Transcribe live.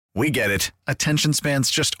We get it. Attention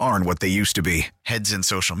spans just aren't what they used to be. Heads in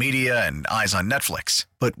social media and eyes on Netflix.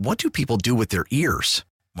 But what do people do with their ears?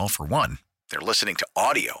 Well, for one, they're listening to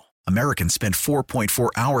audio. Americans spend 4.4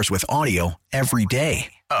 hours with audio every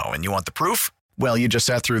day. Oh, and you want the proof? Well, you just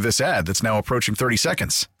sat through this ad that's now approaching 30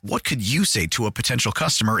 seconds. What could you say to a potential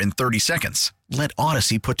customer in 30 seconds? Let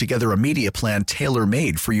Odyssey put together a media plan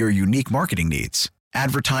tailor-made for your unique marketing needs.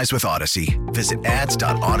 Advertise with Odyssey. Visit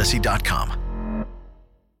ads.odyssey.com.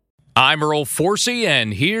 I'm Earl Forsey,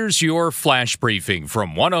 and here's your flash briefing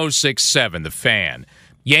from 106.7 The Fan.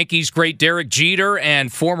 Yankees great Derek Jeter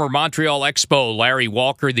and former Montreal Expo Larry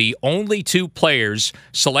Walker, the only two players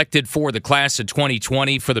selected for the class of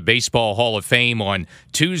 2020 for the Baseball Hall of Fame on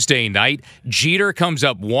Tuesday night. Jeter comes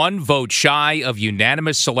up one vote shy of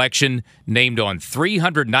unanimous selection, named on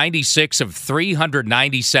 396 of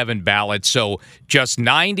 397 ballots, so just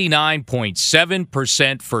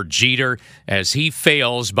 99.7% for Jeter as he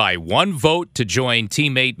fails by one vote to join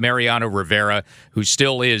teammate Mariano Rivera, who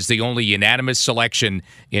still is the only unanimous selection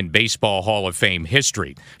in Baseball Hall of Fame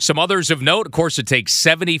history. Some others of note, of course, it takes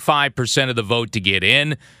 75% of the vote to get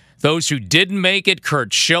in. Those who didn't make it,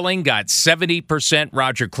 Curt Schilling got 70%,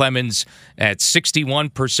 Roger Clemens at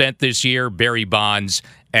 61% this year, Barry Bonds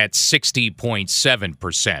at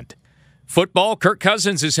 60.7%. Football, Kirk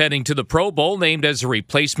Cousins is heading to the Pro Bowl, named as a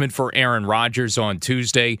replacement for Aaron Rodgers on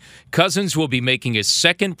Tuesday. Cousins will be making his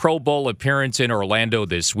second Pro Bowl appearance in Orlando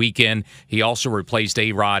this weekend. He also replaced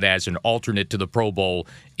A-Rod as an alternate to the Pro Bowl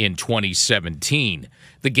in 2017.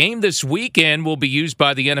 The game this weekend will be used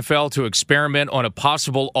by the NFL to experiment on a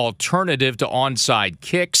possible alternative to onside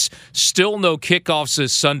kicks. Still no kickoffs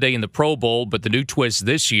this Sunday in the Pro Bowl, but the new twist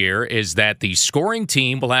this year is that the scoring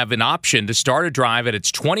team will have an option to start a drive at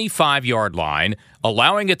its 25-yard line,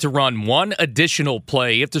 allowing it to run one additional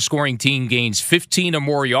play. If the scoring team gains 15 or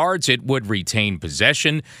more yards, it would retain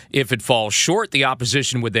possession. If it falls short, the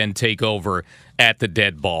opposition would then take over at the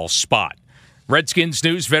dead ball spot. Redskins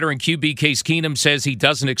news, veteran QB Case Keenum says he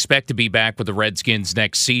doesn't expect to be back with the Redskins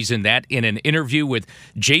next season. That in an interview with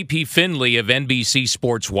J.P. Finley of NBC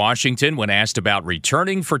Sports Washington. When asked about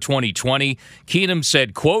returning for 2020, Keenum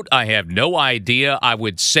said, quote, "I have no idea. I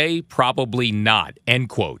would say probably not," end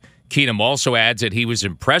quote. Keenum also adds that he was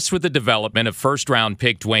impressed with the development of first-round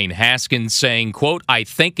pick Dwayne Haskins, saying, quote, "I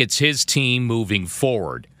think it's his team moving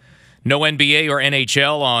forward." No NBA or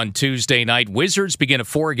NHL on Tuesday night. Wizards begin a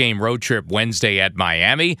 4-game road trip Wednesday at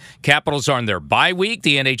Miami. Capitals are on their bye week.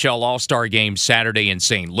 The NHL All-Star Game Saturday in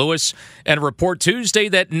St. Louis. And a report Tuesday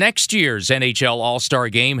that next year's NHL All-Star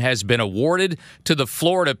Game has been awarded to the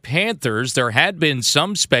Florida Panthers. There had been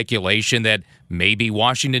some speculation that maybe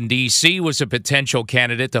Washington, D.C. was a potential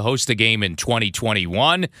candidate to host the game in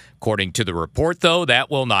 2021. According to the report, though, that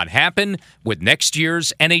will not happen, with next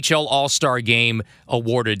year's NHL All-Star Game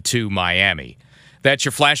awarded to Miami. That's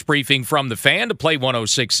your flash briefing from The Fan. To play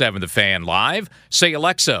 106.7 The Fan live, say,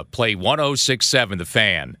 Alexa, play 106.7 The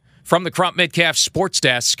Fan. From the Crump Metcalf Sports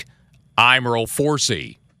Desk, I'm Earl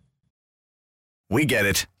Forsey. We get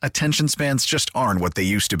it. Attention spans just aren't what they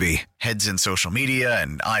used to be. Heads in social media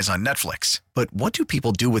and eyes on Netflix. But what do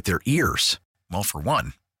people do with their ears? Well, for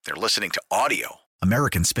one, they're listening to audio.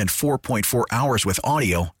 Americans spend 4.4 hours with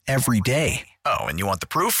audio every day. Oh, and you want the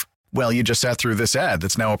proof? Well, you just sat through this ad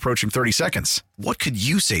that's now approaching 30 seconds. What could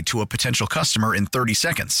you say to a potential customer in 30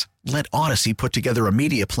 seconds? Let Odyssey put together a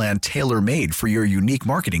media plan tailor-made for your unique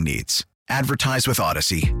marketing needs. Advertise with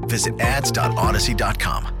Odyssey. Visit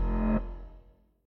ads.odyssey.com.